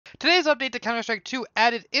Today's update to Counter-Strike 2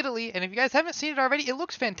 added Italy, and if you guys haven't seen it already, it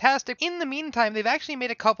looks fantastic. In the meantime, they've actually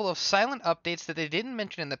made a couple of silent updates that they didn't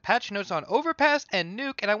mention in the patch notes on Overpass and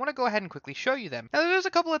Nuke, and I want to go ahead and quickly show you them. Now, there's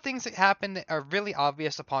a couple of things that happen that are really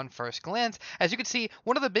obvious upon first glance. As you can see,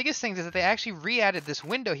 one of the biggest things is that they actually re-added this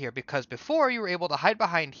window here, because before you were able to hide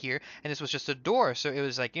behind here, and this was just a door, so it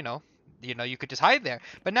was like, you could just hide there.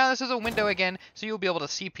 But now this is a window again, so you'll be able to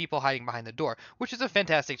see people hiding behind the door, which is a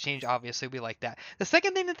fantastic change. Obviously, we like that. The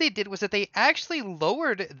second thing that they did was that they actually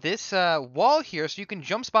lowered this wall here so you can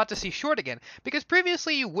jump spot to see short again, because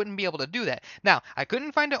previously you wouldn't be able to do that. Now, I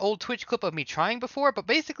couldn't find an old Twitch clip of me trying before, but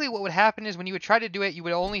basically what would happen is when you would try to do it, you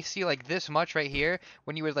would only see like this much right here,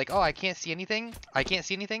 when you were like, oh, I can't see anything,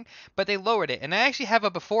 but they lowered it. And I actually have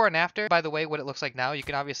a before and after, by the way, what it looks like now. You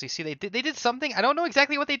can obviously see they did something. I don't know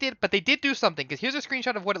exactly what they did, but they did do something, because here's a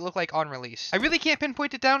screenshot of what it looked like on release. I really can't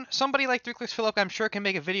pinpoint it down. Somebody like 3ClicksPhilip, I'm sure, can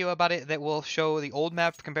make a video about it that will show the old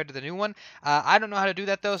map compared to the new one. I don't know how to do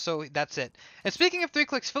that though, so that's it. And speaking of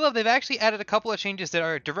 3ClicksPhilip, they've actually added a couple of changes that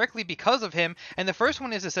are directly because of him, and the first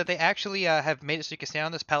one is that they actually have made it so you can stand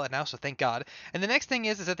on this pallet now, so thank God. And the next thing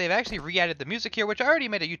is that they've actually re-added the music here, which I already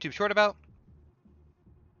made a YouTube short about.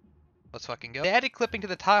 Let's fucking go. They added clipping to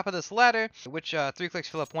the top of this ladder, which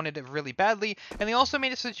 3ClicksPhilip wanted it really badly, and they also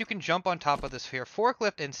made it so that you can jump on top of this here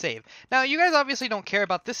forklift and save. Now, you guys obviously don't care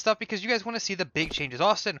about this stuff because you guys want to see the big changes.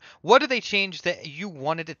 Austin, what do they change that you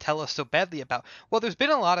wanted to tell us so badly about? Well, there's been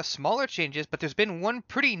a lot of smaller changes, but there's been one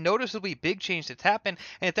pretty noticeably big change that's happened,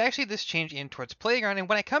 and it's actually this change in towards Playground. And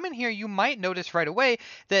when I come in here, you might notice right away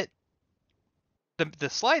that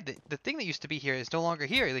the thing that used to be here is no longer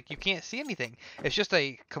here. Like, you can't see anything. It's just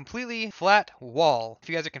a completely flat wall. If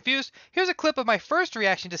you guys are confused, here's a clip of my first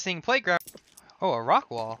reaction to seeing Playground. Oh, a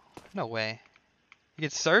rock wall. No way. You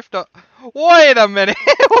can surf to... Wait a minute.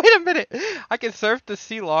 Wait a minute. I can surf to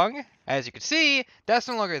see long. As you can see, that's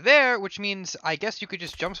no longer there, which means I guess you could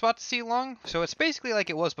just jump spot to see long. So it's basically like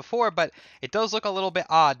it was before, but it does look a little bit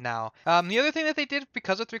odd now. The other thing that they did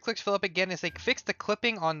because of 3ClicksPhilip again is they fixed the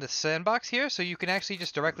clipping on the sandbox here, so you can actually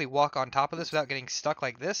just directly walk on top of this without getting stuck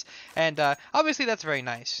like this. And obviously that's very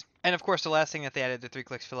nice. And of course, the last thing that they added to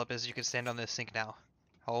 3ClicksPhilip is you can stand on this sink now.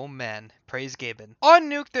 Oh man, praise Gaben. On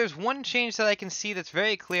Nuke, there's one change that I can see that's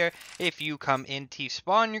very clear. If you come in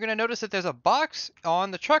T-spawn, you're going to notice that there's a box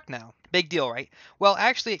on the truck now. Big deal, right? Well,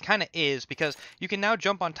 actually, it kind of is, because you can now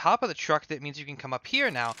jump on top of the truck. That means you can come up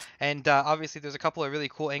here now. And obviously, there's a couple of really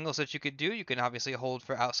cool angles that you could do. You can obviously hold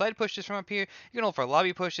for outside pushes from up here. You can hold for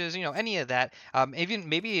lobby pushes, any of that.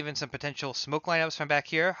 Maybe even some potential smoke lineups from back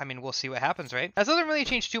here. I mean, we'll see what happens, right? That doesn't really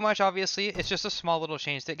change too much, obviously. It's just a small little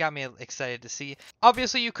change that got me excited to see.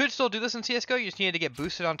 Obviously, you could still do this in CSGO. You just needed to get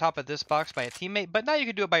boosted on top of this box by a teammate. But now you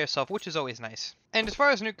can do it by yourself, which is always nice. And as far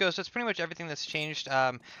as Nuke goes, that's pretty much everything that's changed.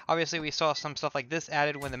 Obviously, we saw some stuff like this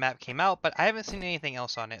added when the map came out, but I haven't seen anything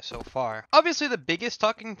else on it so far. Obviously, the biggest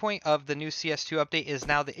talking point of the new CS2 update is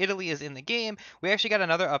now that Italy is in the game. We actually got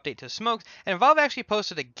another update to smokes, and Valve actually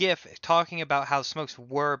posted a GIF talking about how smokes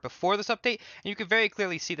were before this update, and you could very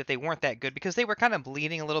clearly see that they weren't that good because they were kind of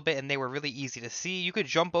bleeding a little bit and they were really easy to see. You could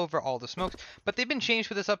jump over all the smokes, but they've been changed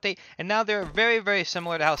for this update, and now they're very, very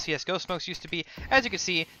similar to how CSGO smokes used to be. As you can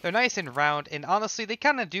see, they're nice and round, and honestly, they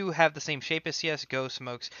kind of do have the same shape as CSGO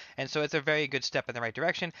smokes, and so it's a very good step in the right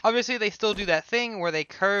direction. Obviously, they still do that thing where they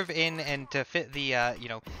curve in and to fit the,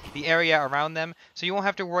 the area around them, so you won't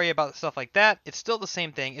have to worry about stuff like that. It's still the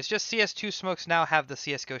same thing. It's just CS2 smokes now have the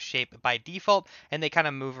CSGO shape by default, and they kind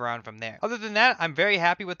of move around from there. Other than that, I'm very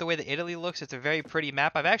happy with the way that Italy looks. It's a very pretty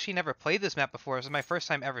map. I've actually never played this map before. This is my first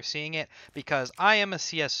time ever seeing it because I am a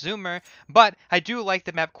CS zoomer, but I do like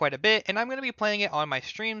the map quite a bit, and I'm going to be playing it on my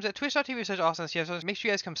streams at twitch.tv/AustinCS. Make sure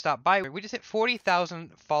you guys come stop by. We just hit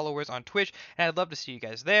 40,000 followers on Twitch, and I'd love to see you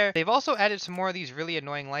guys there. They've also added some more of these really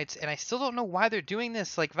annoying lights, and I still don't know why they're doing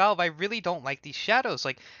this. Like, Valve, I really don't like these shadows.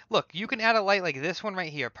 Like, look, you can add a light like this one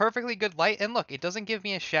right here. Perfectly good light, and look, it doesn't give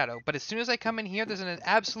me a shadow, but as soon as I come in here, there's an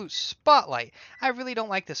absolute spotlight. I really don't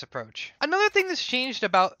like this approach. Another thing that's changed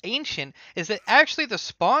about Ancient is that actually the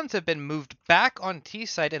spawns have been moved back on T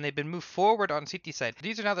side, and they've been moved forward on CT side.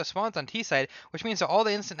 These are now the spawns on T side, which means that all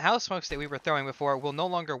the instant house smokes that we were throwing before will no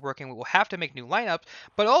longer work, and we will have to make new lineups.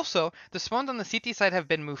 But also, the spawns on the CT side have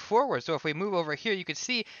been moved forward. So if we move over here, you can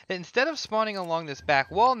see that instead of spawning along this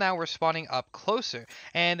back wall, now we're spawning up closer.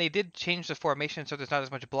 And they did change the formation, so there's not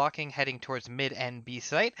as much blocking heading towards mid and B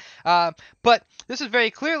site. But this is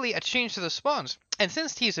very clearly a change to the spawns. And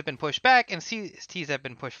since T's have been pushed back and T's have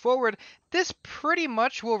been pushed forward, this pretty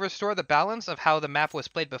much will restore the balance of how the map was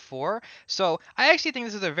played before. So I actually think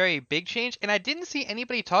this is a very big change, and I didn't see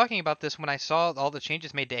anybody talking about this when I saw all the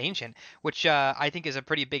changes made to Ancient, which I think is a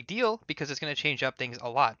pretty big deal because it's going to change up things a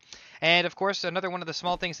lot. And of course, another one of the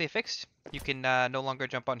small things they fixed, you can no longer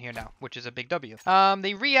jump on here now, which is a big W.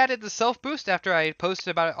 They re-added the self boost after I posted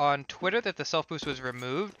about it on Twitter that the self boost was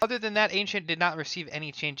removed. Other than that, Ancient did not receive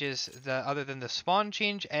any changes other than the spawn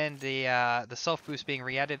change and the self boost being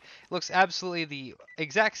re-added. It looks absolutely the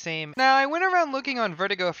exact same. Now, I went around looking on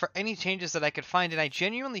Vertigo for any changes that I could find, and I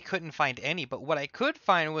genuinely couldn't find any, but what I could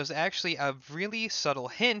find was actually a really subtle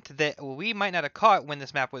hint that we might not have caught when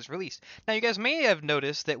this map was released. Now, you guys may have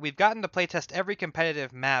noticed that we've gotten to playtest every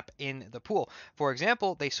competitive map in the pool. For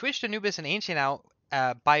example, they switched Anubis and Ancient out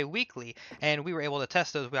bi-weekly, and we were able to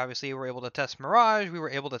test those. We obviously were able to test Mirage, we were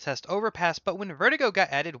able to test Overpass, but when Vertigo got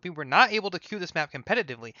added, we were not able to queue this map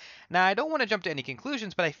competitively. Now, I don't want to jump to any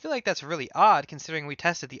conclusions, but I feel like that's really odd considering we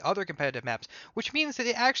tested the other competitive maps, which means that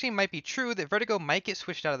it actually might be true that Vertigo might get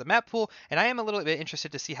switched out of the map pool, and I am a little bit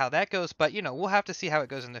interested to see how that goes, but you know, we'll have to see how it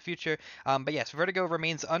goes in the future. But yes, Vertigo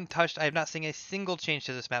remains untouched. I have not seen a single change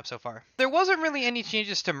to this map so far. There wasn't really any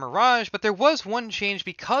changes to Mirage, but there was one change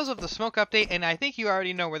because of the smoke update, and I think you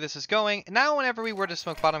already know where this is going. Now, whenever we were to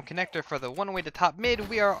smoke bottom connector for the one-way to top mid,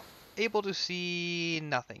 we are able to see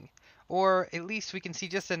nothing. Or at least we can see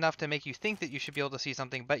just enough to make you think that you should be able to see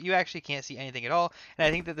something, but you actually can't see anything at all. And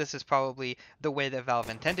I think that this is probably the way that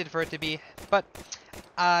Valve intended for it to be. But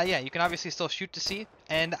yeah, you can obviously still shoot to see.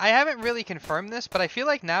 And I haven't really confirmed this, but I feel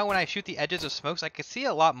like now when I shoot the edges of smokes, I could see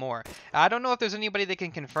a lot more. I don't know if there's anybody that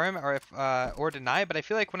can confirm or or deny, but I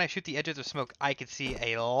feel like when I shoot the edges of smoke, I could see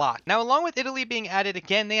a lot. Now, along with Italy being added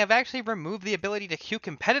again, they have actually removed the ability to queue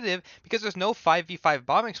competitive because there's no 5v5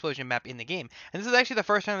 bomb explosion map in the game. And this is actually the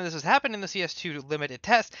first time this has happened in the CS2 limited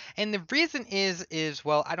test. And the reason is,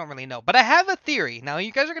 well, I don't really know. But I have a theory. Now,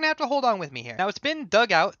 you guys are going to have to hold on with me here. Now, it's been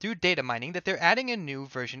dug out through data mining that they're adding a new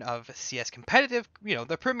version of CS competitive, you know,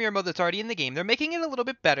 the premier mode that's already in the game. They're making it a little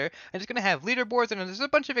bit better, and it's going to have leaderboards, and there's a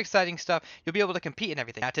bunch of exciting stuff. You'll be able to compete and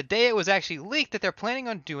everything. Now, today it was actually leaked that they're planning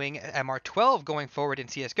on doing MR12 going forward in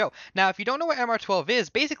CSGO. Now, if you don't know what MR12 is,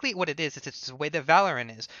 basically what it is it's the way that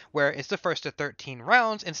Valorant is, where it's the first to 13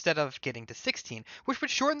 rounds instead of getting to 16, which would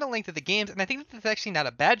shorten the length of the games, and I think that that's actually not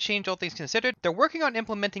a bad change, all things considered. They're working on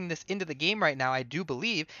implementing this into the game right now, I do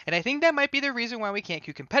believe, and I think that might be the reason why we can't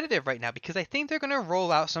queue competitive right now, because I think they're going to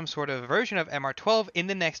roll out some sort of version of MR12 in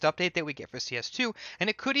the next update that we get for CS2, and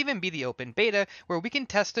it could even be the open beta where we can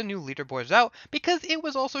test the new leaderboards out, because it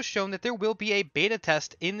was also shown that there will be a beta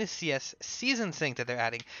test in the CS season sync that they're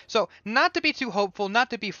adding. So not to be too hopeful, not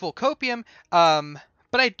to be full copium,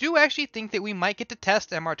 but I do actually think that we might get to test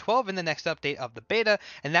MR12 in the next update of the beta,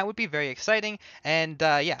 and that would be very exciting. And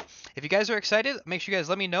yeah, if you guys are excited, make sure you guys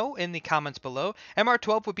let me know in the comments below.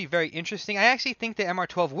 MR12 would be very interesting. I actually think that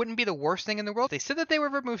MR12 wouldn't be the worst thing in the world. They said that they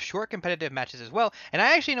would remove short competitive matches as well, and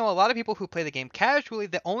I actually know a lot of people who play the game casually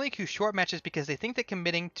that only queue short matches because they think that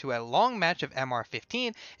committing to a long match of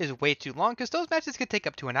MR15 is way too long, because those matches could take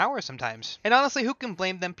up to an hour sometimes. And honestly, who can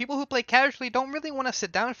blame them? People who play casually don't really want to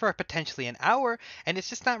sit down for potentially an hour, and it's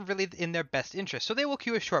just not really in their best interest, so they will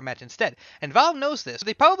queue a short match instead. And Valve knows this, so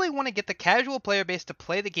they probably want to get the casual player base to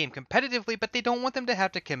play the game competitively, but they don't want them to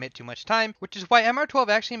have to commit too much time, which is why MR12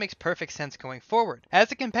 actually makes perfect sense going forward.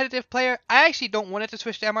 As a competitive player, I actually don't want it to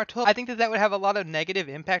switch to MR12. I think that that would have a lot of negative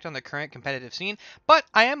impact on the current competitive scene, but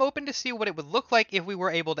I am open to see what it would look like if we were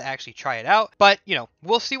able to actually try it out. But, you know,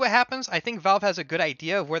 we'll see what happens. I think Valve has a good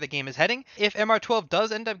idea of where the game is heading. If MR12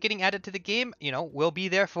 does end up getting added to the game, you know, we'll be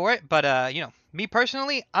there for it, but, you know, me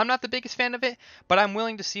personally, I'm not the biggest fan of it, but I'm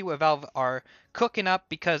willing to see what Valve are cooking up,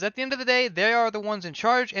 because at the end of the day, they are the ones in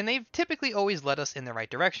charge, and they've typically always led us in the right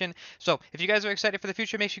direction. So if you guys are excited for the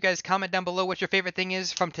future, make sure you guys comment down below what your favorite thing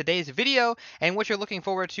is from today's video and what you're looking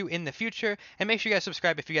forward to in the future. And make sure you guys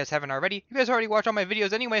subscribe if you guys haven't already. You guys already watch all my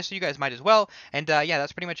videos anyway, so you guys might as well. And yeah,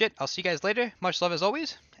 that's pretty much it. I'll see you guys later. Much love as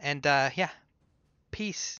always. And yeah, peace.